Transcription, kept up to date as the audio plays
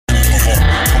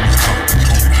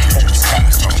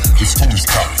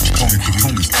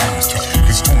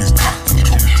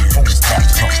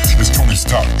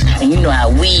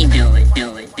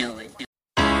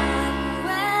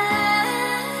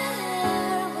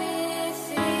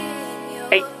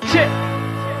Hey, shit.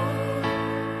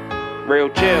 Real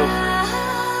Chillz.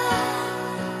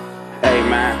 Hey,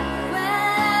 man.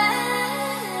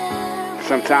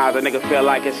 Sometimes a nigga feel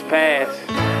like it's past.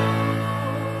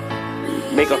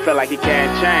 Make him feel like he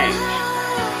can't change.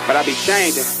 But I be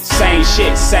changing. Same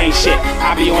shit,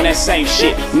 I be on that same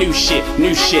shit. New shit,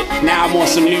 now I'm on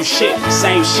some new shit.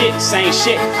 Same shit,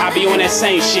 I be on that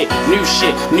same shit. New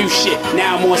shit,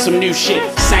 now I'm on some new shit.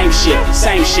 Same shit,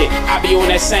 I be on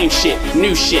that same shit.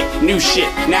 New shit,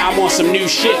 now I'm on some new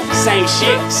shit. Same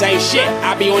shit,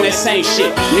 I be on that same shit.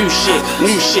 New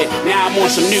shit, now I'm on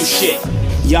some new shit.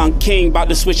 Young king bout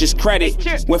to switch his credit.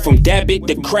 Went from debit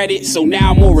to credit, so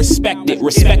now I'm more respected.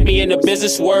 Respect me in the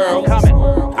business world.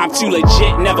 I'm too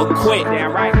legit, never quit.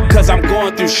 Cause I'm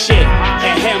going through shit,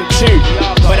 and him too.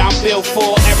 But I'm built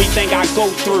for everything I go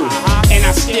through. And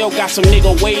I still got some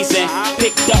nigga ways in.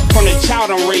 Picked up from the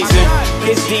child I'm raising.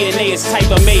 His DNA is type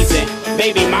amazing.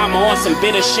 Baby mama on some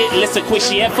bitter shit. Listen quick,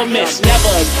 she infamous. Never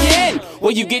again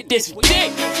will you get this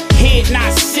dick. Head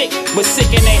not sick, but sick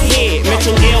in the head.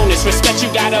 Mental illness, respect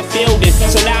you gotta build it.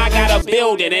 So now I gotta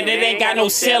build it, and it ain't got no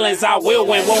ceilings. I will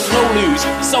win, won't no lose.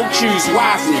 So choose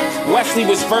wisely. Wesley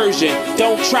was virgin,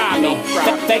 don't try me.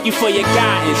 Thank you for your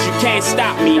guidance, you can't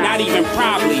stop me, not even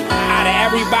probably. Out of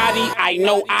everybody, I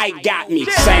know I got me.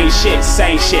 Same shit,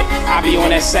 I be on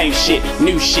that same shit.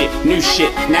 New shit,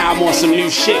 now I'm on some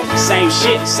new shit. Same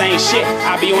shit,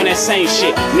 I be on that same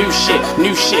shit. New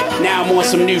shit, now I'm on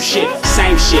some new shit.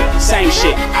 Same shit,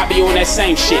 I be on that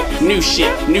same shit. New shit,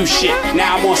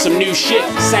 now I'm on some new shit.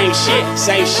 Same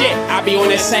shit, I be on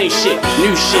that same shit.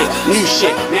 New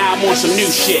shit, now I'm on some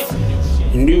new shit.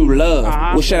 New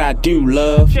love, what should I do,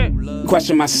 love?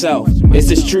 Question myself, is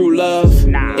this true love?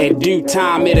 In due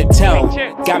time it'll tell.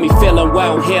 Got me feeling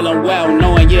well, healing well,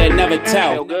 knowing you'll never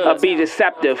tell. Or be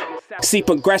deceptive. See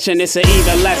progression, it's an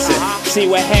even lesson. See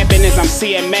what happened is I'm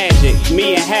seeing magic.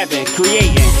 Me in heaven,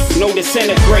 creating, no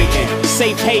disintegrating.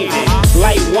 Safe haven,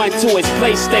 light one to its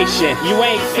PlayStation. You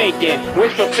ain't faking,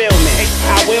 wish fulfillment.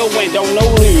 I will win, don't no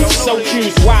lose, so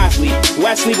choose wisely.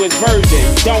 Wesley was virgin,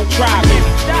 don't try me.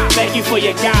 Thank you for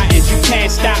your guidance, you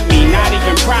can't stop me, not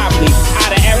even probably.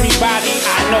 Out of everybody,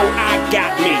 I know I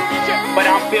got me. But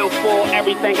I'm built for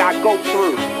everything I go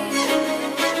through.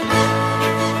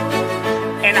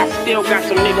 And I still got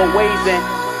some nigga ways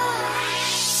in.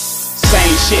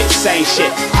 Same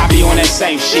shit, I be on that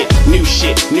same shit. New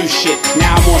shit,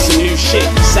 now I'm on some new shit.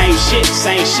 Same shit,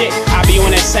 I be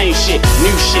on that same shit.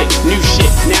 New shit,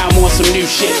 now I'm on some new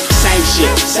shit. Same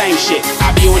shit,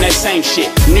 I be on that same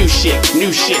shit. New shit,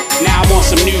 now I'm on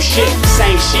some new shit.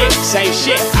 Same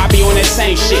shit, I be on that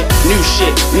same shit. New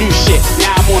shit,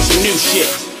 now I'm on some new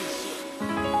shit.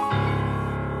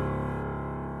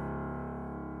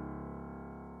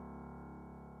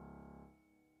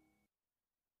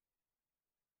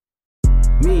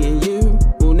 Me and you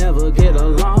will never get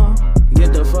along.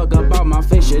 Get the fuck up out my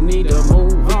face, you need to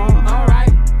move on.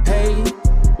 Alright, hey,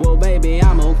 well baby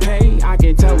I'm okay. I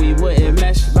can tell we wouldn't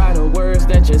mesh by the words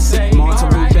that you say.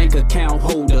 Multiple bank account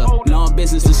holder,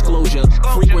 non-business disclosure.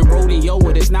 Frequent rodeo,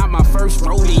 it is not my first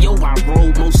rodeo. I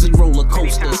rode mostly roller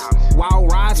coasters.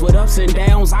 Wild rides with ups and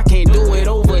downs, I can't do it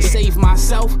over, save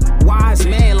myself. Wise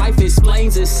man, life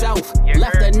explains itself.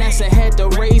 Left the nest ahead to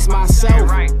raise myself.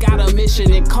 Got a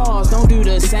mission in cars, don't do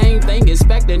the same thing,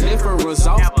 expecting different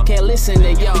results. Can't listen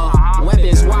to y'all,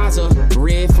 weapons wiser.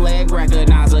 Red flag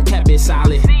recognizer, kept it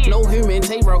solid. No human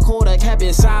tape recorder, kept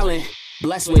it silent.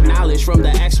 Blessed with knowledge from the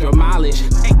extra mileage.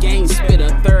 Game spitter,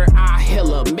 third eye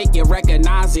healer, make you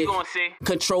recognize it.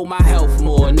 Control my health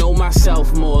more, know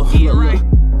myself more. Look.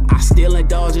 I still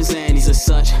indulge in Xannies as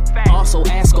such. Also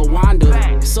ask a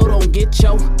wander, so don't get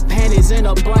your panties in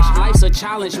a bunch. Life's a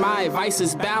challenge, my advice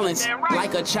is balance.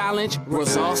 Like a challenge,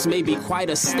 results may be quite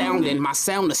astounding. My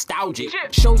sound nostalgic,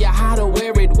 show you how to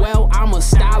wear it well, I'm a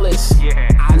stylist.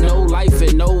 I know life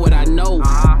and know what I know.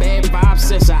 Bad vibes,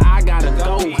 sensor, I gotta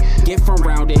go. Get from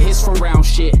round, it hits from round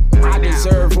shit. I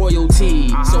deserve royalty,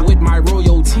 so with my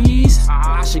royalties,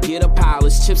 I should get a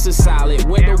palace, chips are solid.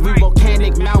 Window view,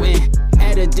 volcanic mountain.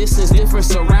 At a distance, different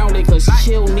surrounding, cause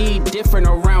chill need different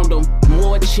around them.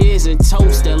 More cheers and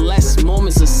toast and less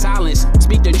moments of silence.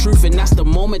 Speak the truth and that's the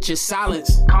moment you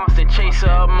silence. Constant chaser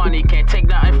of money, can't take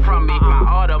nothing from me.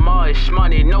 My Audemars is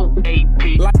money, no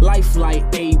AP. Life like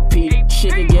AP,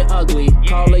 shit can get ugly.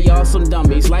 Call y'all some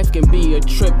dummies, life can be a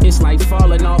trip. It's like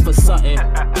falling off of something.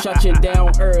 Shut you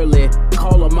down early,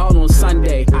 call them out on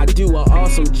Sunday. I do an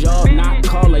awesome job, not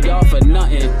calling y'all for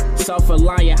nothing.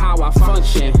 self-reliant how I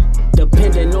function.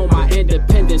 Depending on my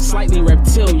independence, slightly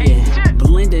reptilian.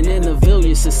 Blending in the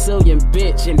village, Sicilian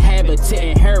bitch. Inhabitant,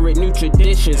 inherit new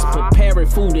traditions. Preparing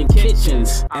food in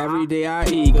kitchens. Every day I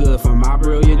eat good for my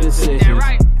brilliant decisions.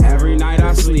 Every night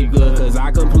I sleep good cause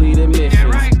I completed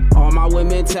missions. All my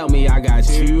women tell me I got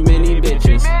too many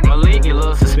bitches. Malik, you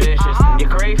look suspicious. You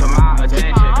crave for my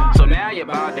attention. So now you're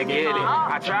about to get it.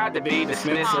 I tried to be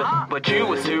dismissive, but you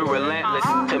was too relentless.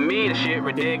 To me, the shit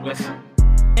ridiculous.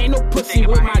 Ain't no pussy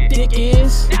where my dick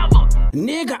is.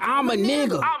 Nigga, I'm a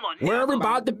nigga. Worry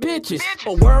about the bitches,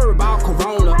 or worry about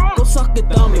Corona. Go suck the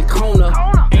thumb in Kona.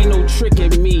 Ain't no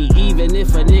tricking me, even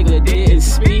if a nigga didn't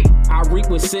speak. I reek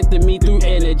what's sent to me through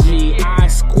energy. I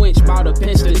squinch about a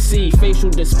pinch to see. Facial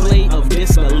display of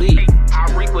disbelief.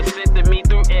 I reek what's sent to me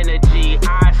through energy.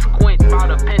 I squint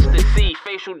about a pinch to see.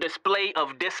 Facial display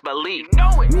of disbelief.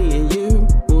 Me and you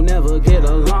will never get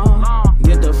along.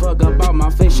 Get the fuck up out my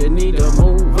face, you need to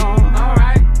move on.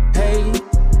 Alright, hey,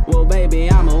 well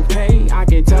baby I'm okay. I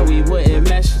can tell we wouldn't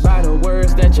mesh by the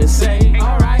words that you say.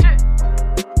 Alright.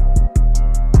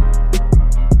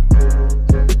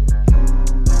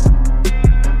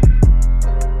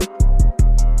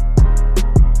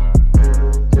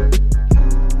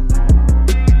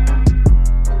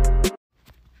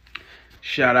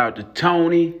 Shout out to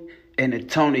Tony and the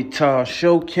Tony Tar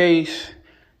Showcase.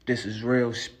 This is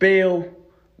Real Spill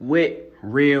with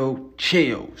Real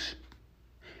Chillz.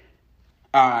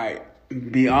 Alright,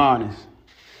 be honest.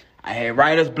 I had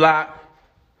writer's block.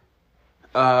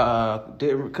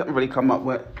 Couldn't really come up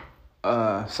with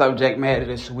subject matter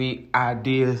this week,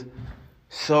 ideas.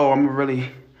 So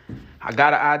I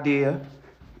got an idea,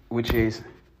 which is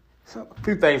a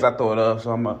few things I thought of.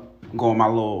 So I'm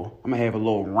gonna have a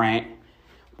little rant.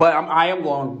 But I am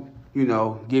going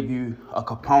to, give you a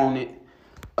component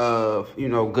of,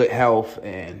 good health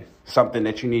and something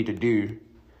that you need to do,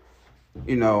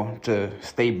 to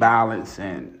stay balanced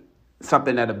and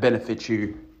something that'll benefit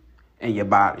you and your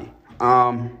body.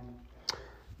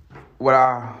 What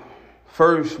I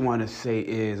first want to say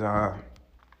is,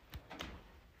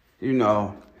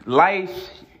 life,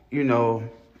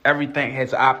 everything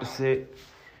has the opposite.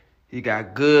 You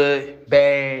got good,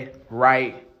 bad,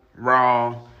 right,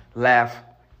 wrong, left,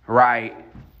 right,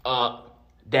 up,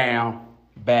 down,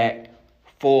 back,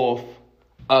 forth,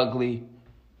 ugly,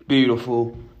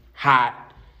 beautiful,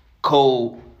 hot,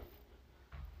 cold.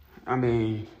 I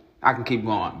mean, I can keep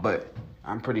going, but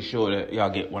I'm pretty sure that y'all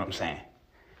get what I'm saying.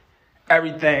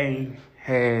 Everything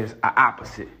has an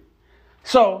opposite.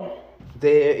 So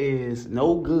there is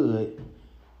no good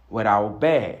without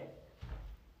bad.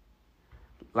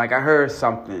 Like I heard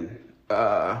something,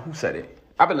 who said it?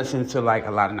 I've been listening to like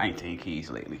a lot of 19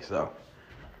 Keys lately, so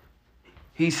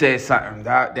he said something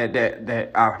that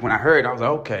when I heard it, I was like,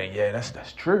 okay, yeah,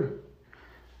 that's true.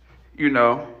 You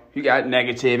got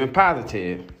negative and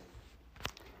positive.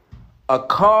 A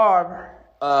car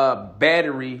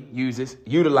battery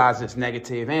utilizes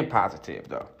negative and positive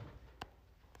though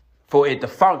for it to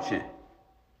function.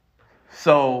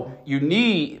 So you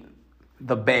need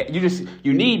the bad.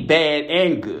 You need bad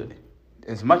and good.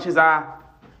 As much as I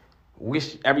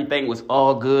wish everything was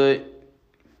all good,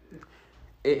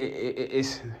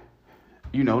 it's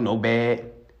no bad,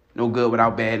 no good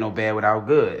without bad, no bad without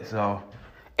good. So,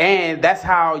 and that's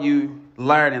how you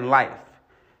learn in life.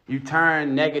 You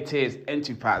turn negatives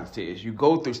into positives. You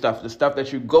go through stuff. The stuff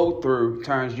that you go through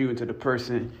turns you into the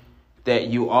person that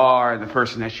you are and the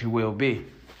person that you will be.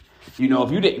 If you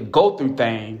didn't go through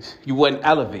things, you wouldn't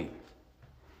elevate.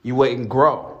 You wouldn't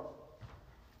grow.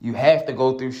 You have to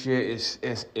go through shit.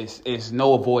 It's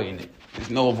no avoiding it. There's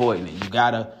no avoiding it. You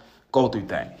gotta go through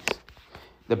things.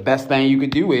 The best thing you could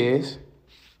do is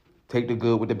take the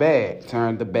good with the bad.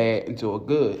 Turn the bad into a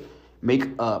good. Make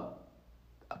a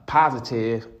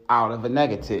positive out of a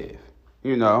negative.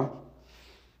 A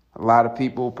lot of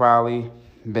people probably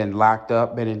been locked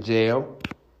up, been in jail.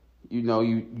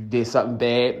 You did something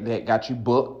bad that got you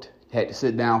booked. Had to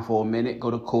sit down for a minute,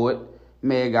 go to court.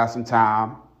 May have got some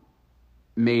time.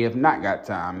 May have not got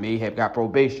time, may have got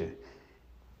probation,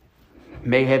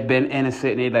 may have been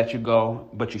innocent and they let you go,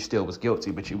 but you still was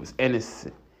guilty, but you was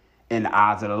innocent. In the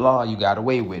eyes of the law, you got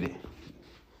away with it.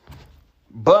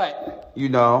 But,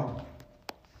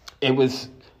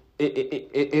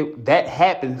 that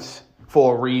happens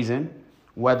for a reason,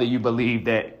 whether you believe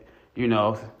that,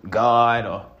 God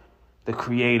or the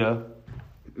creator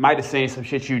might have seen some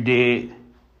shit you did.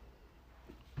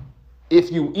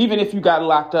 Even if you got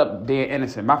locked up being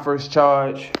innocent, my first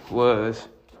charge was,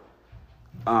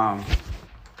 what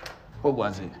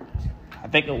was it? I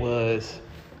think it was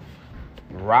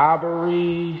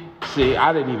robbery. See,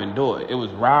 I didn't even do it. It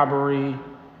was robbery,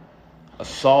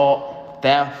 assault,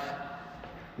 theft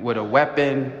with a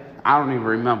weapon. I don't even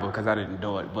remember because I didn't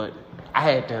do it, but I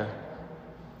had to,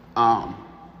 I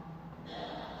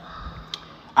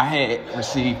had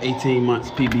received 18 months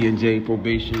PB&J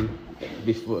probation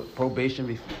before,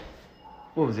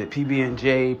 what was it?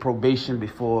 PB&J probation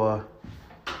before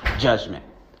judgment,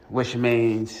 which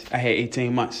means I had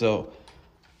 18 months. So,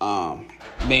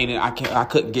 meaning I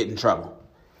couldn't get in trouble.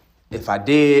 If I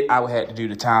did, I would have to do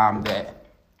the time that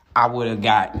I would have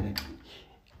gotten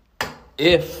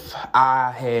if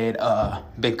I had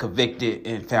been convicted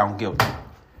and found guilty.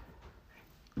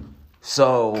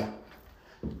 So,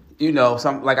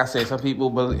 like I said, some people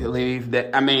believe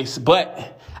that,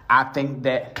 but I think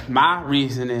that my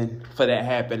reasoning for that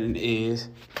happening is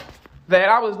that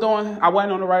I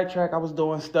wasn't on the right track. I was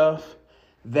doing stuff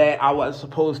that I wasn't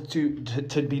supposed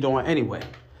to be doing anyway.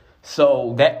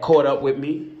 So that caught up with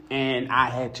me, and I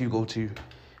had to go to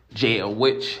jail,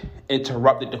 which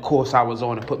interrupted the course I was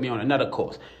on and put me on another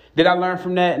course. Did I learn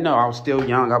from that? No, I was still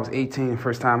young. I was 18 the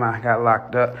first time I got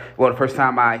locked up. Well, the first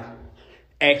time I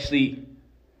actually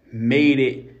made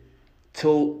it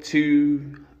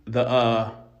to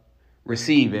the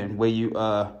receiving, where you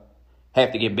have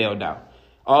to get bailed out.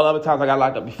 All other times I got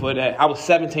locked up before that, I was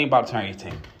 17, about to turn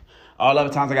 18. All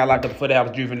other times I got locked up before that, I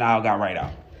was juvenile, got right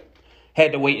out.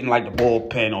 Had to wait in like the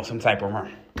bullpen or some type of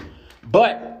run.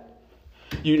 But,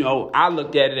 I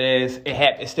looked at it as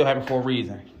it still happened for a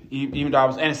reason. Even though I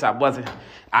was innocent,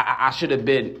 I should have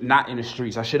been not in the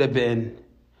streets. I should have been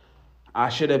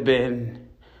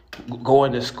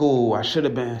going to school. I should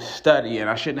have been studying.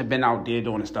 I shouldn't have been out there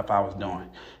doing the stuff I was doing.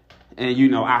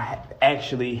 And, I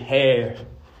actually have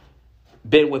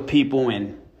been with people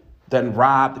and done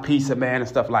robbed the pizza man and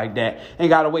stuff like that and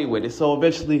got away with it. So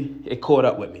eventually it caught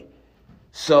up with me.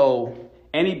 So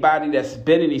anybody that's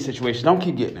been in these situations, don't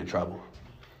keep getting in trouble.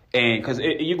 And because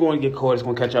you're going to get caught, it's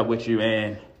going to catch up with you.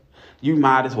 And you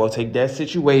might as well take that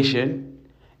situation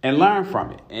and learn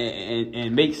from it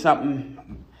and make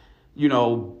something,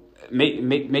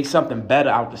 make something better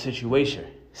out of the situation.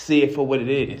 See it for what it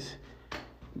is.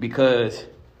 Because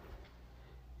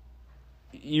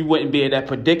you wouldn't be in that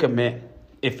predicament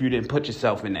if you didn't put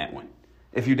yourself in that one.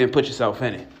 If you didn't put yourself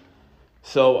in it.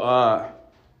 So,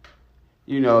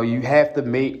 you have to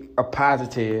make a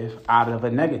positive out of a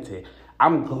negative.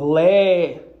 I'm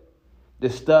glad the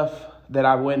stuff that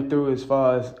I went through as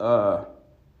far as,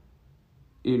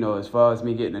 as far as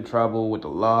me getting in trouble with the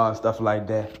law and stuff like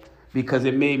that, because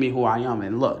it made me who I am.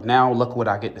 And look what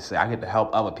I get to say. I get to help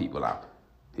other people out,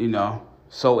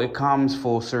 So it comes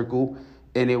full circle,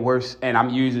 and it works, and I'm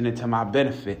using it to my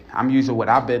benefit. I'm using what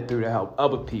I've been through to help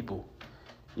other people,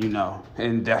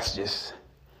 and that's just,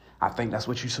 I think that's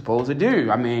what you're supposed to do.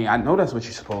 I know that's what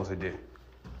you're supposed to do.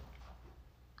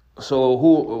 So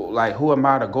who am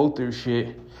I to go through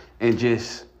shit and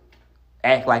just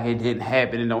act like it didn't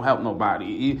happen and don't help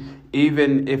nobody?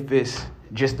 Even if it's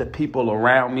just the people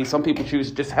around me. Some people choose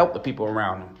to just help the people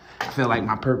around them. I feel like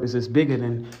my purpose is bigger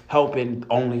than helping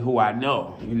only who I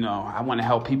know. I want to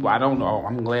help people I don't know.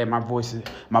 I'm glad my voice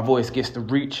gets to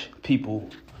reach people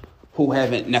who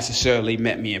haven't necessarily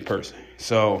met me in person.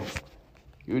 So,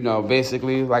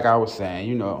 basically, like I was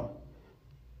saying,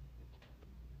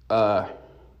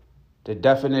 the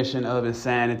definition of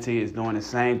insanity is doing the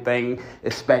same thing,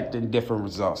 expecting different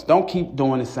results. Don't keep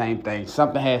doing the same thing.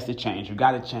 Something has to change. You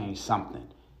got to change something.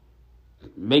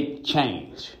 Make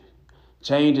change.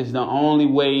 Change is the only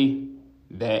way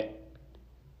that,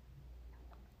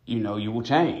 you will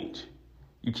change.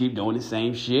 You keep doing the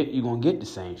same shit, you're going to get the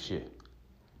same shit.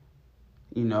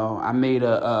 I made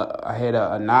I had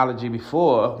an analogy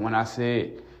before when I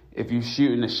said, if you're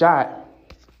shooting a shot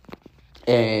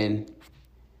and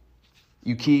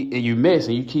you miss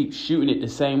and you keep shooting it the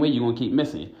same way, you're going to keep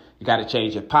missing. You got to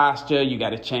change your posture. You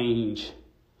got to change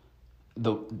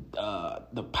the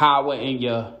power in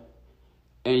your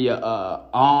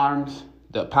arms,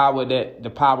 the power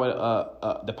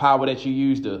that you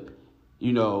use to,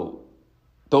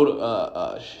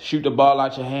 shoot the ball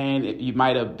out your hand. You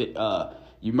might have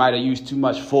used too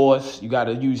much force. You got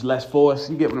to use less force.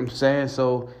 You get what I'm saying?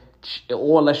 So,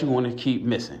 or unless you want to keep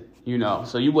missing.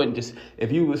 So you wouldn't just,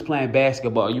 if you was playing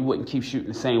basketball, you wouldn't keep shooting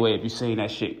the same way if you seen that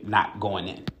shit not going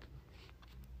in.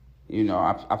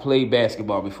 I played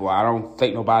basketball before. I don't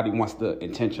think nobody wants to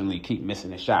intentionally keep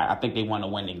missing a shot. I think they want to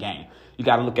win the game. You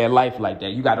got to look at life like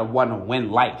that. You got to want to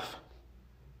win life.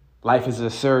 Life is a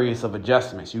series of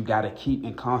adjustments. You got to keep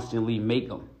and constantly make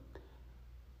them.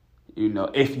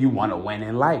 If you want to win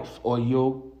in life, or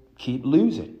you'll keep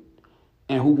losing.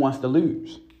 And who wants to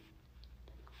lose?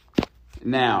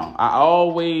 Now, I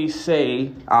always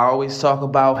talk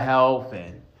about health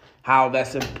and how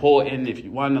that's important. If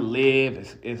you want to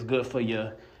live, it's good for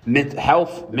your mental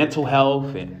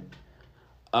health, and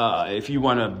if you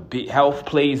want to be, health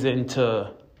plays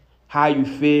into how you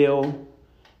feel.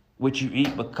 What you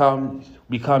eat becomes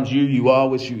you. You are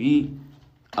what you eat.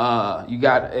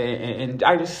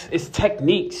 It's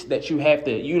techniques that you have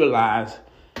to utilize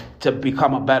to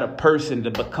become a better person,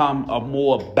 to become a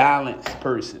more balanced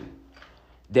person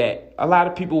that a lot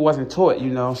of people wasn't taught,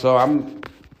 So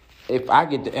if I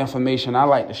get the information, I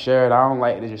like to share it. I don't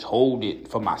like to just hold it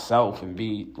for myself and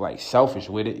be like selfish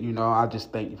with it. I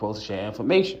just think you're supposed to share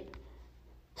information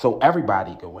so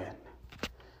everybody can win.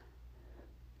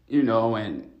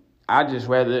 And I just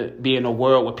rather be in a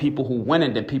world with people who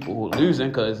winning than people who losing,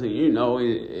 because we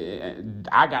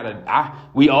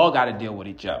all gotta deal with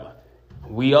each other.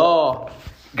 We all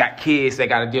got kids that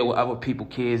gotta deal with other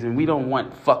people's kids, and we don't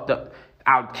want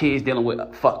our kids dealing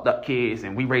with fucked up kids,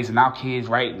 and we raising our kids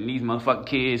right, and these motherfucking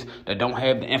kids that don't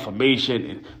have the information,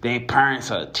 and their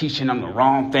parents are teaching them the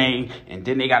wrong thing, and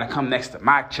then they gotta come next to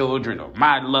my children or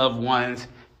my loved ones.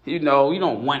 You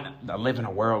don't want to live in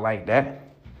a world like that.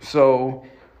 So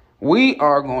we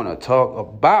are going to talk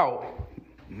about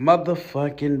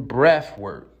motherfucking breath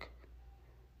work.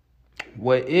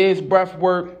 What is breath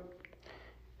work?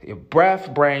 Your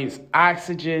breath brings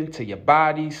oxygen to your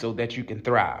body so that you can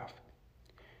thrive.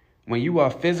 When you are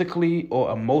physically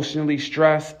or emotionally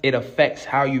stressed, it affects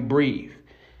how you breathe.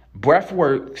 Breath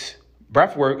work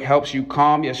helps you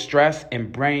calm your stress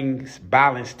and brings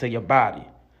balance to your body.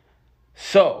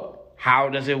 So, how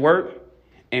does it work?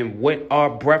 And what are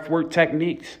breathwork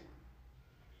techniques?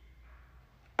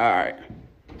 All right.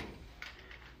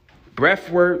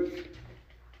 Breathwork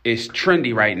is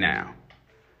trendy right now,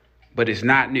 but it's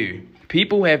not new.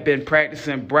 People have been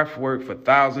practicing breathwork for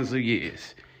thousands of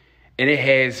years, and it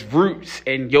has roots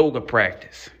in yoga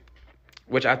practice,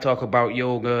 which I talk about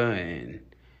yoga, and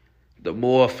the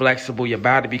more flexible your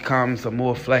body becomes, the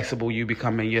more flexible you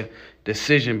become in your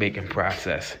decision-making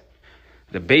process.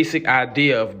 The basic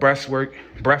idea of breathwork.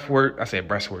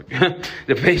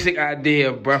 The basic idea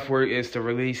of breathwork is to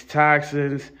release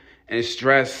toxins and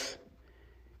stress.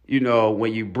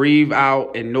 When you breathe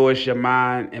out and nourish your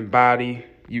mind and body.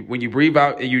 When you breathe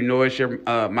out and you nourish your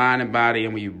mind and body,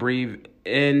 and when you breathe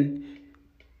in.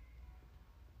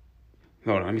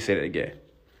 Hold on, let me say that again.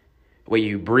 When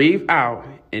you breathe out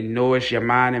and nourish your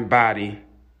mind and body,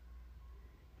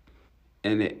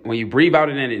 when you breathe out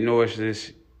and in, it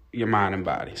nourishes your mind and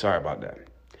body. Sorry about that.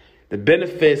 The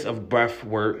benefits of breath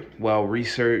work,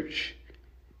 research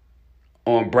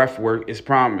on breath work is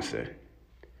promising.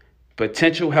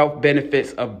 Potential health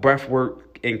benefits of breath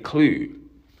work include: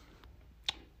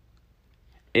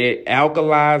 it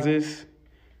alkalizes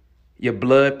your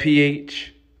blood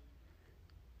pH.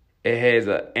 It has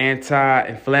an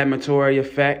anti-inflammatory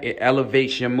effect. It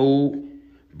elevates your mood.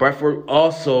 Breath work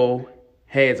also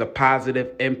has a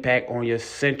positive impact on your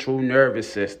central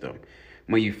nervous system.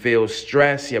 When you feel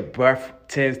stress, your breath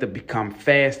tends to become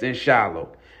fast and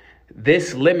shallow.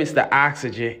 This limits the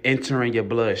oxygen entering your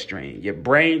bloodstream. Your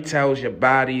brain tells your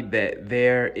body that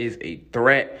there is a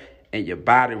threat, and your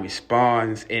body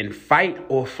responds in fight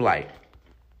or flight.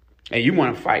 And you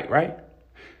want to fight, right?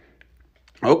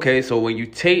 Okay, so when you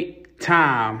take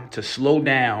time to slow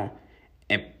down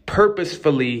and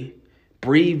purposefully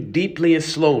breathe deeply and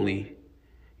slowly,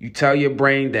 you tell your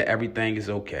brain that everything is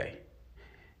okay.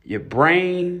 Your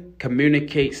brain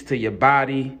communicates to your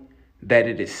body that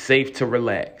it is safe to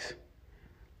relax.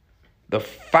 The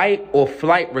fight or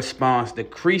flight response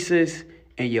decreases,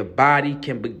 and your body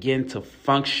can begin to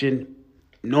function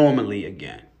normally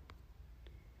again.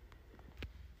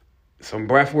 Some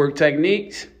breathwork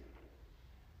techniques.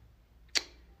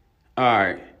 All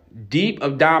right. Deep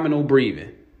abdominal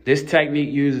breathing. This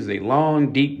technique uses a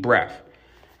long, deep breath.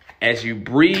 As you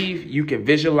breathe, you can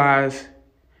visualize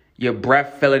your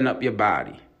breath filling up your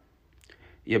body.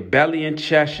 Your belly and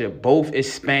chest should both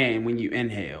expand when you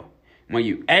inhale. When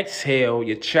you exhale,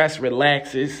 your chest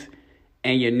relaxes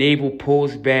and your navel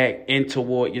pulls back in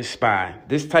toward your spine.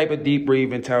 This type of deep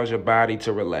breathing tells your body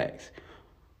to relax.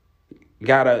 You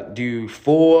gotta do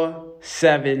 4,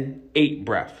 7, 8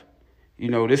 breath.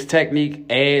 This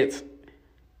technique adds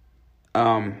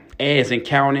and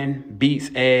counting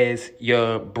beats as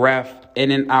your breath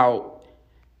in and out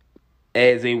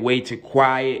as a way to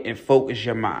quiet and focus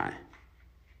your mind.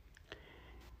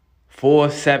 4,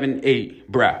 7,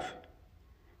 8 breath.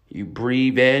 You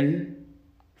breathe in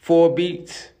 4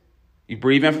 beats. You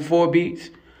breathe in for 4 beats.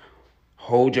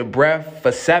 Hold your breath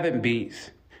for 7 beats.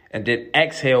 And then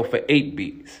exhale for 8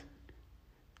 beats.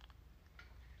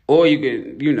 Or you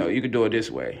could do it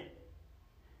this way.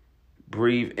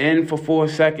 Breathe in for 4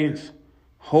 seconds,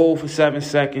 hold for 7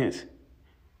 seconds,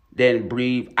 then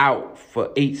breathe out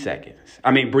for 8 seconds.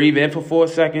 Breathe in for 4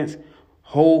 seconds,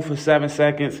 hold for 7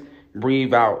 seconds,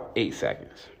 breathe out 8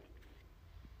 seconds.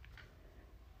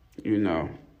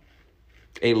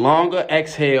 A longer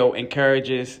exhale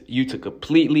encourages you to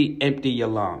completely empty your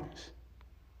lungs.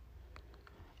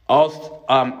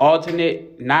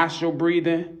 Alternate nostril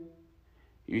breathing.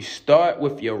 You start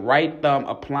with your right thumb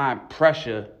applying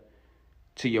pressure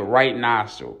to your right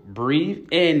nostril. Breathe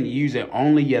in using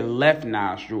only your left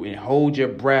nostril and hold your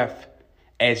breath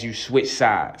as you switch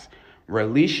sides.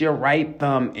 Release your right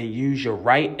thumb and use your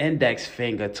right index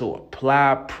finger to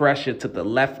apply pressure to the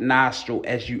left nostril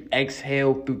as you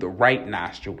exhale through the right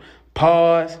nostril.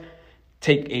 Pause,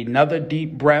 take another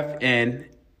deep breath in,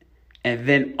 and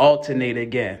then alternate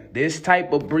again. This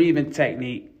type of breathing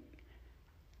technique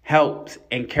helps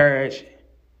encourage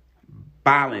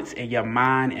balance in your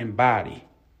mind and body.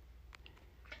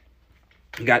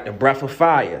 You got the breath of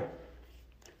fire.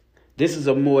 This is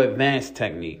a more advanced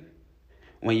technique.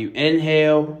 When you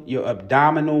inhale, your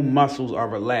abdominal muscles are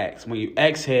relaxed. When you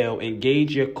exhale,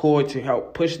 engage your core to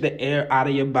help push the air out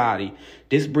of your body.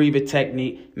 This breathing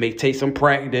technique may take some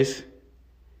practice.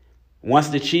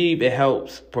 Once achieved, it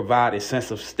helps provide a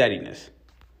sense of steadiness.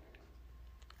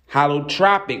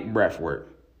 Holotropic breath work.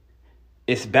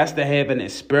 It's best to have an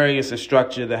experienced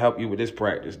instructor to help you with this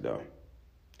practice, though.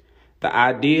 The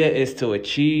idea is to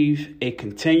achieve a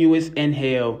continuous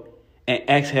inhale and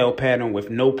exhale pattern with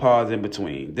no pause in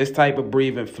between. This type of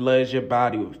breathing floods your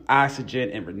body with oxygen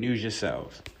and renews your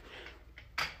cells.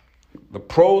 The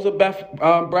pros of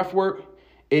breath work: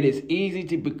 it is easy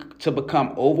to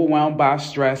become overwhelmed by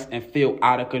stress and feel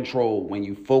out of control when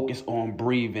you focus on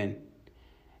breathing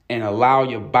and allow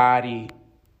your body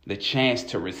the chance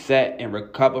to reset and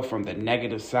recover from the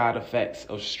negative side effects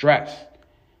of stress.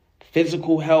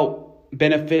 Physical health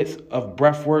benefits of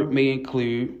breath work may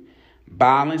include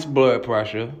balanced blood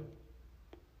pressure,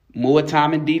 more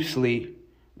time in deep sleep,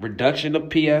 reduction of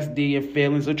PSD and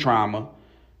feelings of trauma,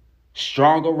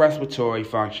 stronger respiratory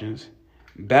functions,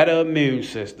 better immune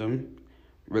system,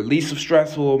 release of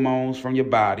stress hormones from your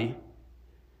body.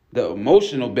 The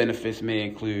emotional benefits may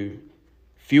include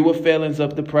fewer feelings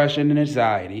of depression and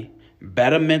anxiety,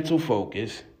 better mental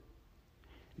focus,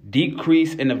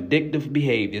 decrease in addictive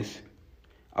behaviors,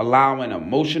 allowing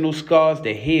emotional scars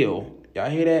to heal. Y'all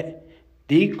hear that?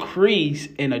 Decrease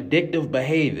in addictive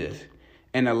behaviors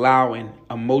and allowing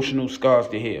emotional scars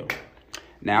to heal.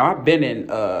 Now, I've been in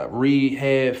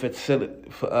rehab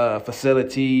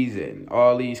facilities and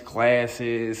all these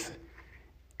classes,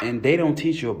 and they don't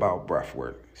teach you about breath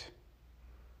work.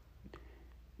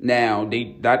 Now, they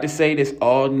not to say there's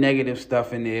all negative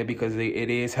stuff in there, because it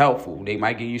is helpful. They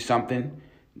might give you something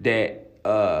that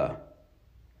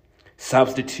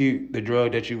substitute the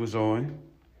drug that you was on,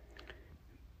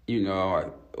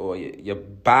 or your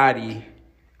body,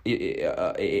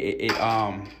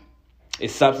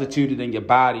 it's substituted in your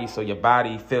body, so your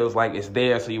body feels like it's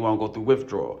there, so you won't go through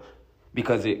withdrawal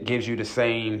because it gives you the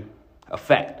same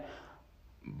effect.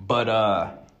 But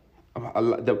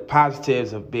the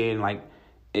positives of being like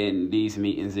in these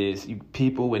meetings is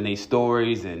people and their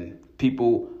stories, and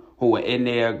people who are in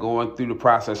there going through the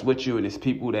process with you, and it's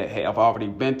people that have already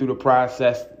been through the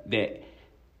process, that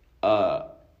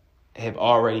have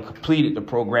already completed the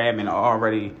program and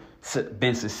already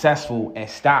been successful at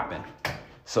stopping.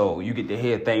 So you get to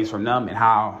hear things from them and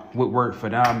how it worked for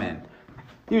them, and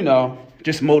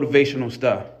just motivational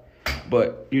stuff.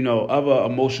 But other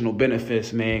emotional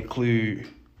benefits may include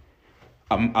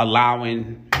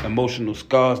allowing emotional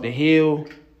scars to heal,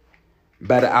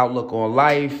 better outlook on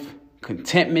life,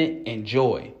 contentment, and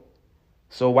joy.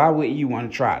 So why wouldn't you want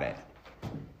to try that?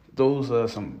 Those are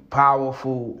some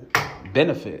powerful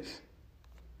benefits.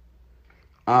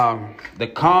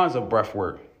 The cons of breath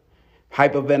work: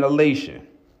 hyperventilation.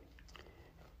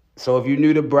 So if you're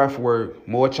new to breath work,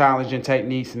 more challenging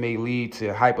techniques may lead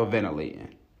to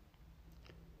hyperventilating.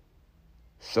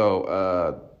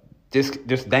 So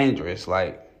this dangerous,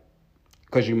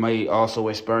 because you may also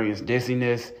experience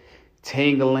dizziness,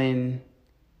 tingling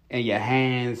in your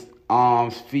hands,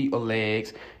 arms, feet, or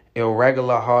legs,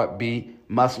 irregular heartbeat,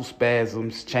 muscle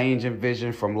spasms, change in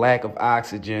vision from lack of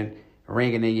oxygen,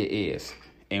 ringing in your ears.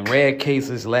 In rare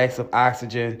cases, lack of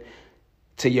oxygen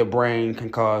to your brain can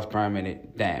cause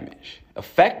permanent damage.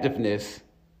 Effectiveness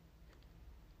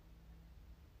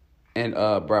in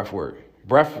breath work.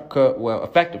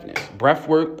 Effectiveness. Breath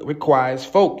work requires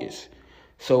focus,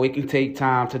 so it can take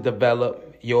time to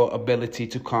develop your ability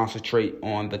to concentrate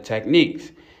on the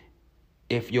techniques.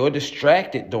 if you're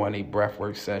distracted during a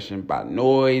breathwork session by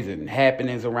noise and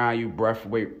happenings around you,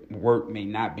 breathwork may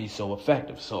not be so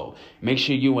effective. So make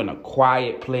sure you're in a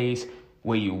quiet place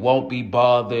where you won't be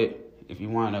bothered. If you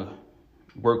want to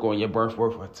work on your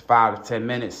breathwork for 5 to 10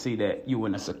 minutes, see that you're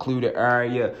in a secluded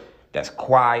area that's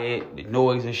quiet, the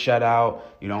noise is shut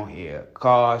out, you don't hear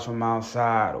cars from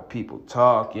outside or people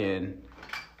talking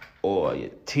or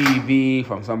your TV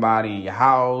from somebody in your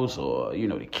house or,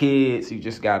 the kids. You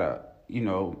just got to,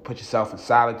 put yourself in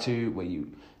solitude where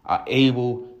you are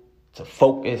able to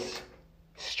focus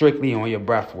strictly on your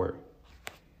breath work.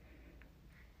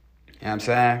 You know what I'm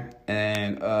saying?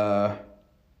 And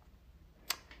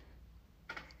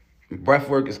breath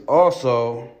work is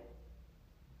also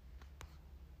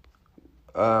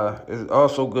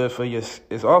good for your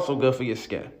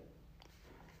skin.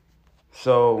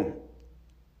 So,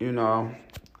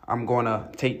 I'm gonna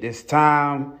take this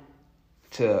time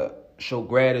to show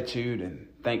gratitude and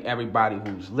thank everybody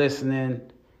who's listening.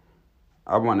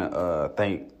 I want to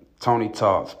thank Tony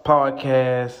Talks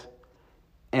Podcast,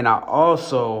 and I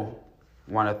also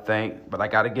want to thank, but I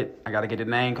gotta get the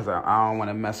name because I don't want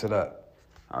to mess it up.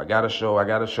 I gotta show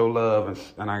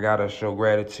love and I gotta show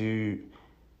gratitude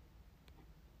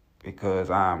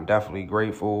because I'm definitely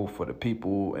grateful for the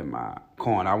people in my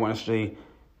corner. I want to say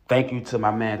thank you to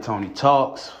my man Tony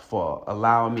Talks for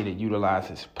allowing me to utilize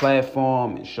his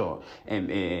platform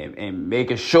and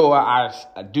making sure I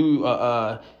do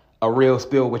a real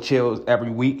spill with Chillz every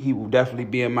week. He will definitely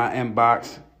be in my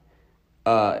inbox,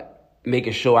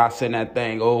 making sure I send that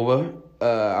thing over.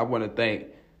 I want to thank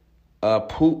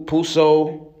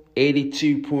Puso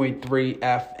 82.3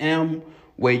 FM,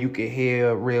 where you can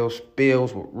hear real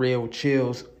spills with real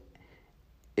Chillz.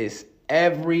 It's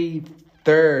every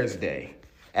Thursday,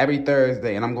 and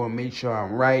I'm going to make sure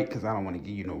I'm right because I don't want to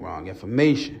give you no wrong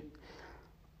information.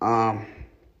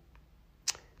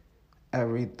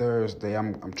 Every Thursday,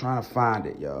 I'm trying to find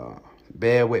it, y'all.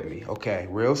 Bear with me. Okay,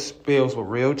 real spills with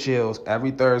real Chillz every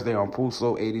Thursday on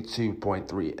Puso 82.3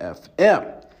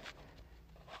 FM.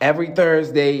 Every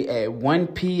Thursday at 1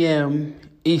 p.m.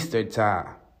 Eastern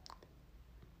Time.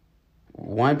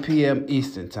 1 p.m.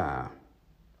 Eastern Time.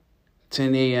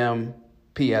 10 a.m.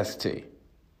 PST.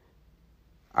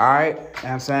 All right, you know what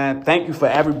I'm saying? Thank you for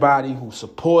everybody who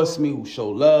supports me, who show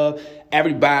love,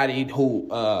 everybody who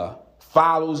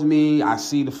follows me. I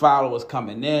see the followers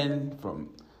coming in from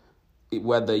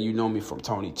whether you know me from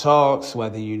Tony Talks,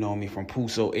 whether you know me from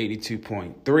Puso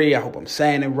 82.3. I hope I'm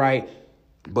saying it right.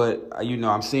 But,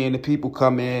 I'm seeing the people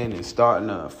come in and starting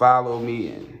to follow me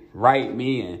and write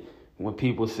me. And when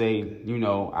people say,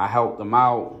 I helped them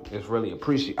out, I'm really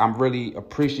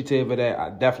appreciative of that. I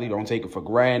definitely don't take it for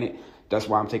granted. That's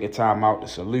why I'm taking time out to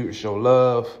salute and show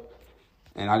love.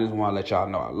 And I just want to let y'all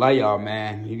know I love y'all,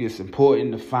 man. It's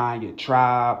important to find your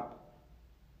tribe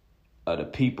of the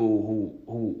people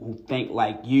who think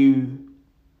like you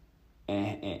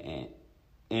and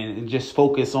just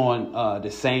focus on the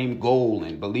same goal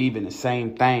and believe in the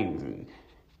same things.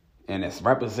 And it's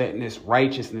representing this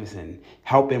righteousness and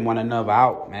helping one another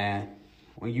out, man.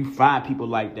 When you find people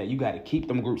like that, you got to keep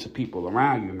them groups of people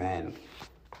around you, man.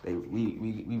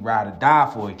 We ride or die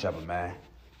for each other, man,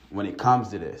 when it comes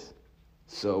to this.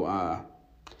 So,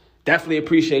 definitely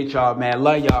appreciate y'all, man.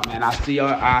 Love y'all, man. I see y'all.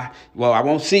 I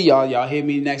won't see y'all. Y'all hear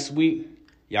me next week.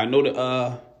 Y'all know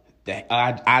the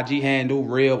IG handle,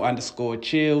 real_Chillz,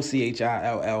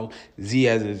 CHILLZ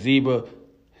as a zebra,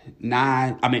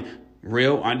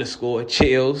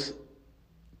 real_Chillz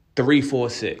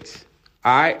 346.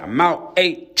 All right, I'm out.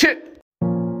 8 chip.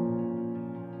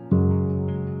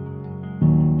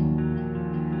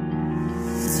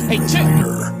 Hey, chick.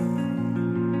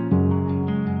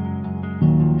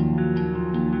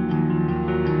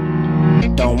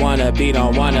 Don't wanna be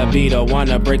the one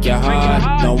to break your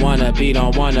heart. Don't wanna be the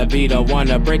one to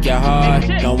break your heart.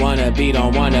 Don't wanna be the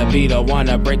one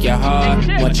to break your heart.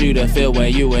 Want you to feel where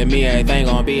you and me, everything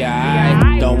gon' be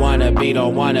alright. Don't wanna be the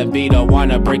one to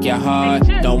break your heart.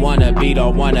 Don't wanna be the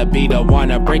one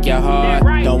to break your heart.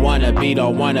 Don't wanna be the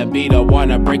one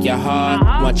to break your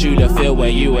heart. Want you to feel where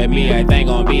you and me, everything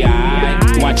gon' be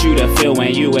alright. Want you to feel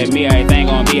when you and me, everything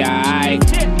gon' be alright.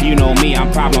 You know me,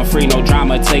 I'm problem free, no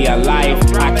drama to your life.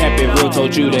 I kept it real,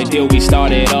 told you the deal, we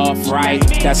started off right.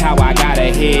 That's how I got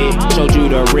ahead, showed you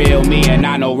the real me and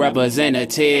not no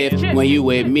representative. When you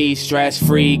with me, stress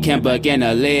free, can begin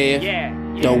to live.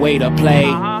 the way to play.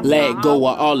 Let go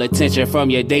of all attention from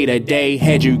your day-to-day.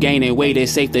 Had you gaining weight,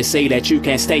 it's safe to say that you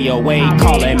can't stay away.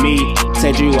 Calling me,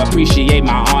 said you appreciate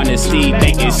my honesty.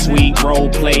 Think it's sweet, role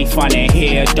play, fun in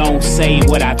here. Don't say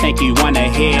what I think you wanna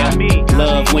hear.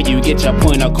 Love when you get your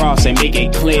point across and make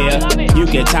it clear. You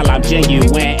can tell I'm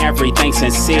genuine, everything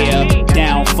sincere.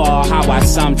 Downfall, how I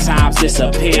sometimes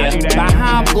disappear. But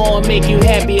how I'm gonna make you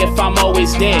happy if I'm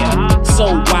always there?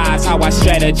 So wise how I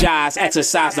strategize,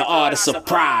 exercise the art of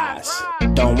surprise.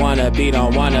 Don't wanna be the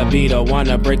one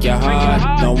to break your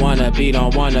heart. Don't wanna be the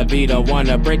one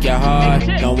to break your heart.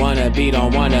 Don't wanna be the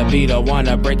one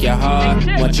to break your heart.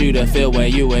 Want you to feel where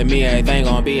you and me, everything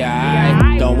gon' be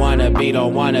alright. Don't wanna be the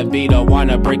one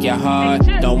to break your heart.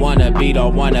 Don't wanna be the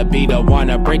one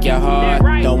to break your heart.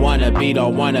 Don't wanna be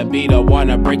the one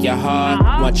to break your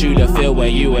heart. Want you to feel where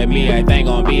you and me, everything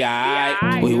gon' be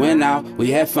alright. We went out,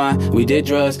 we had fun, we did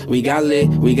drugs, we got lit,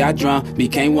 we got drunk,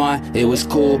 became one. It was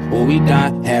cool, what we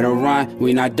done, had a run,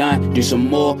 we not done. Do some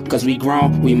more, cause we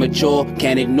grown, we mature.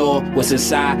 Can't ignore what's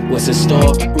inside, what's in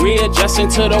store. Readjusting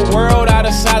to the world out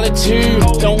of solitude.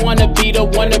 Don't wanna be the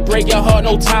one to break your heart,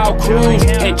 no tile cruise.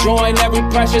 Enjoying every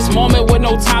precious moment with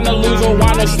no time to lose or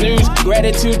wanna snooze.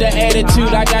 Gratitude the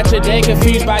attitude, I got your day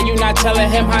confused by you not telling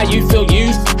him how you feel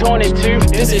used. Torn in two,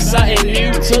 this is something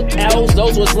new. Took L's,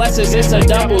 those was lessons, it's a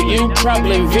W.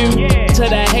 Troubling view to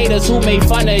the haters who made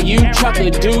fun of you. Chuck a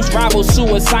deuce, rival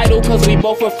suicidal, cause we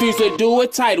both refuse to do a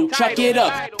title. Chuck it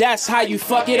up, that's how you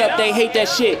fuck it up, they hate that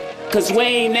shit. Cause we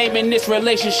ain't naming this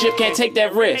relationship, can't take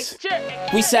that risk.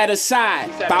 We set aside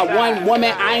by one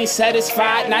woman, I ain't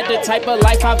satisfied. Not the type of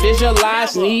life I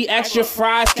visualize. Need extra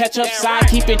fries, catch up side,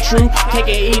 keep it true. Cake and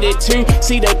eat it too.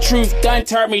 See the truth done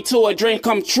turned me to a dream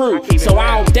come true. So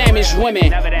I don't damage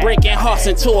women, breaking hearts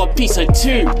into a piece of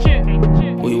two.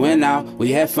 We went out,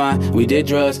 we had fun, we did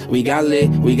drugs, we got lit,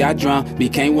 we got drunk,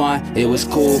 became one. It was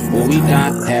cool, what we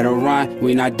done, had a run,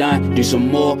 we not done. Do some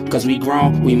more, cause we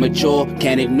grown, we mature.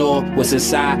 Can't ignore what's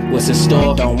inside, what's in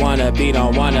store. Don't wanna be the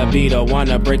one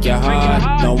to break your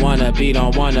heart. Don't wanna be the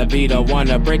one to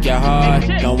break your heart.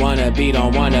 Don't wanna be the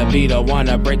one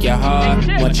to break your heart.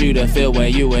 Want you to feel where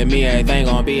you and me, everything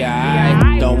gon' be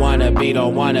alright. Don't wanna be the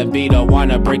one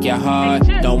to break your heart.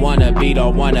 Don't wanna be the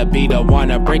one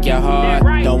to break your heart.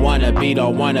 Don't wanna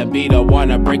be the one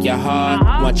to break your heart.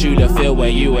 Want you to feel where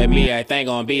you and me, everything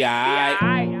gon' be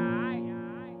alright.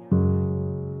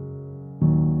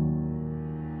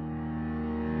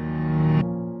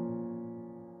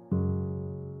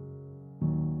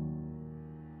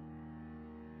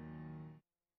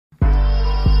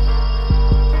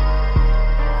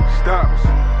 Stops.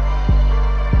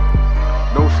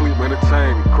 No sleep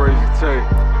entertainment, crazy tape.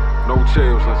 No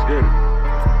Chillz, let's get it.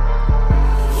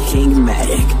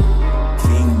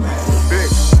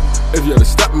 If you had to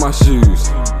step in my shoes,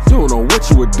 you don't know what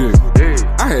you would do.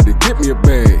 I had to get me a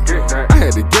bag, I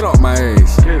had to get off my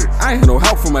ass. I ain't had no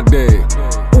help from my dad,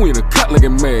 only the cut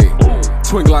looking mad.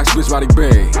 Twin Glocks, bitch body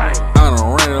bag, I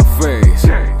done ran it up fast.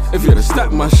 If you had to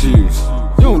step in my shoes,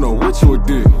 you don't know what you would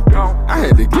do. I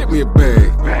had to get me a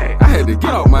bag, I had to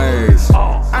get off my ass.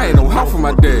 I ain't no help from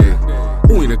my dad,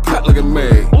 only the cut looking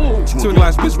mad. Twin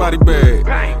Glocks, bitch body bag,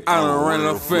 I done ran it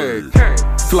up fast.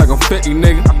 Feel like I'm 50,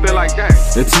 nigga. I feel like that.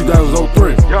 In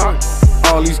 2003,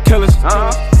 all these killers,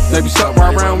 they be stuck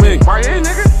right around me. Right here,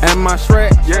 nigga. And my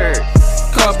Shrek,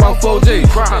 cost about 4G.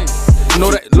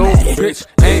 Know that little bitch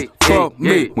ain't for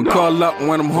me. When call up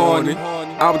when I'm horny,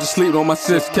 I was just sleeping on my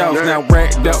sister's couch. Now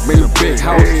racked up in a big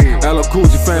house. LL Cool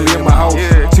J family in my house.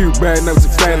 Too bad never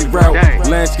took family route.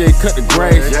 Landscape cut the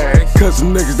grass. Cause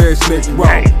some niggas that sneaky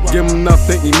out. Give him enough,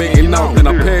 think he making out. Then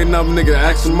I pay another nigga to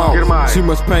ask him out. Too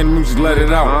much pain, the music, let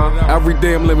it out. Every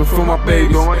day I'm living for my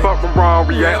babies. Fuck them wrong,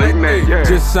 react like that.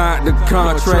 Just signed the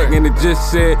contract and it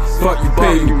just said, fuck you,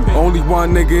 pay you. Only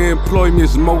one nigga employ me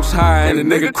is Most High and the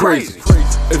nigga crazy.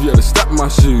 If you had to step in my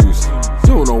shoes,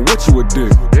 you don't know what you would do.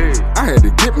 I had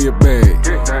to get me a bag,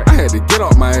 I had to get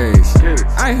off my ass.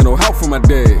 I ain't had no help from my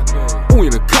dad, only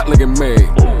the cut looking mad.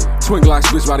 Twin Glocks,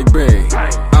 bitch body bag,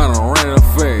 I done ran it up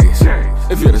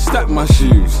fast. If you had to step in my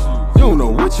shoes, you don't know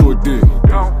what you would do.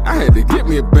 I had to get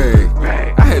me a bag,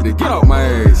 I had to get off my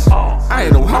ass. I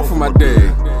ain't no help from my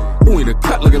dad, only the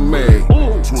cut looking mad.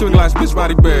 Twin Glocks, bitch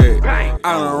body bag,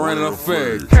 I done ran it up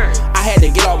fast. I had to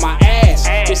get off my ass,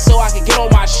 just so I could get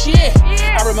on my shit.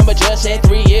 I remember just said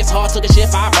 3 years hard, took a shit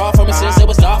 5 raw from it since it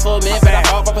was dark for a minute. But I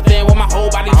brought up a thing with my whole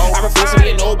body. I refuse to be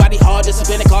a nobody, hard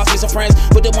discipline, it cost me some friends.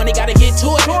 With the money, gotta get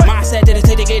to it. Mindset didn't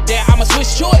take to get there, I'ma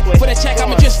switch to it. For the check,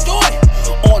 I'ma just do it.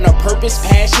 On a purpose. purpose,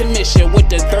 passion, mission, with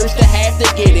the thirst to have to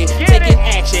get it. Taking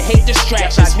action, hate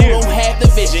distractions, who don't have the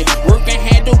vision. Work and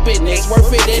handle business, worth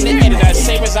it in the end. Got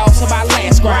same results of my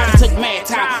last grind. It took mad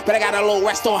time, but I got a little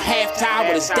rest on halftime.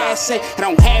 What his dad say, I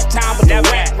don't have time, but the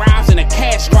rap rhymes and the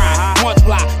cash grind.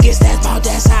 Multiply, guess that's about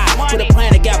that's high. Put a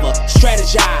plan together,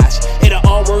 strategize. It'll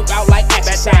all work out like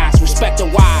exercise. Respect the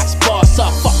wise, boss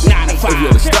up, fuck 9 to 5. If you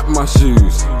had to step in my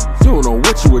shoes, you don't know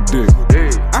what you would do.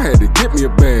 I had to get me a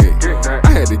bag, I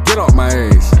had to get off my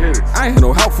ass. I ain't had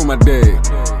no help from my dad.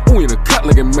 Who in a cut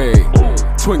looking mad?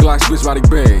 Twin Glock switch body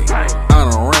bag, I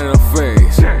done ran it up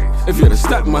fast. If you had to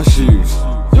step in my shoes,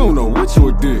 you don't know what you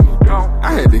would do.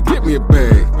 I had to get me a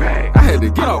bag, I had to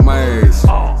get off my ass.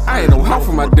 I ain't no help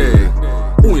from my dad.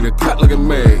 Who in a cut looking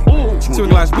mad? Twin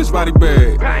Glock switch body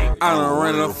bag, I done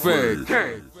ran it up fast.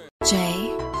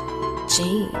 J.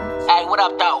 G. Hey, what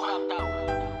up, though?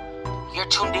 You're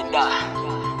tuned in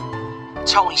to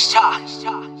Tony's Talk,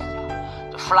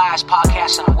 the flyest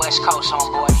podcast on the West Coast,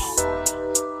 homeboy.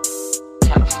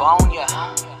 California.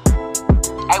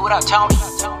 Hey, what up, Tony?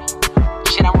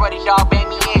 Shit, I'm ready, dog, bang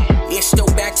me in. Yeah, still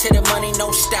back to the money,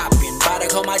 no stopping. About to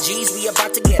call my G's, we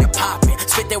about to get it poppin'.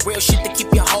 Spit that real shit to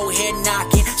keep your whole head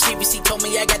knocking. CBC told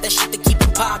me I got that shit to keep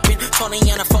it poppin'. Tony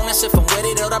on the phone, that's if I'm with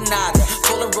it or I'm not.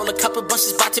 Told her roll a couple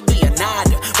bunches, about to be a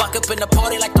nada. Walk up in the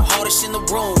party like the hardest in the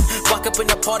room. Walk up in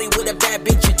the party with a bad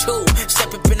bitch or two.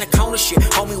 Step up in the corner shit,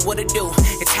 homie, what it do?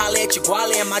 It's holla at your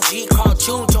guale and my G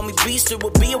cartoon. Told me beast, it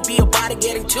would be about to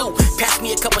getting two. Pass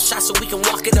me a couple shots so we can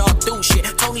walk it all through shit.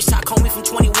 Tony's Talk, homie, from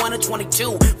 21 to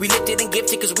 22. We lifted and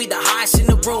gifted cause we the highest in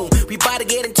the room. We bout to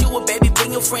get into it, baby,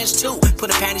 bring your friends too. Put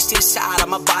the panties to the side,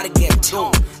 I'm about to get to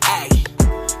 'em. Ay,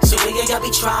 so when y'all be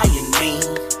trying me,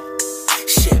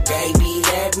 shit, baby,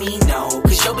 let me know.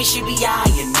 Cause your bitch, she be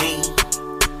eyeing me,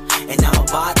 and I'm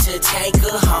about to take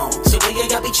her home. So when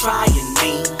y'all be trying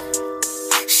me,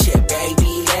 shit,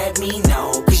 baby, let me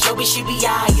know. Cause your bitch, she be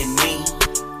eyeing me,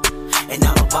 and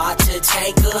I'm about to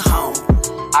take her home.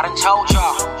 I done told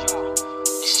y'all,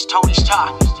 this is Tony's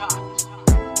Talk.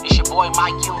 It's your boy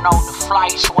Mike, you know, the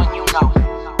flyest one you know.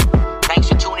 Thanks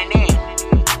for tuning in.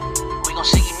 We gon'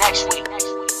 see you next week,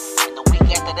 and the week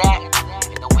after that,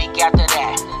 and the week after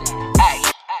that.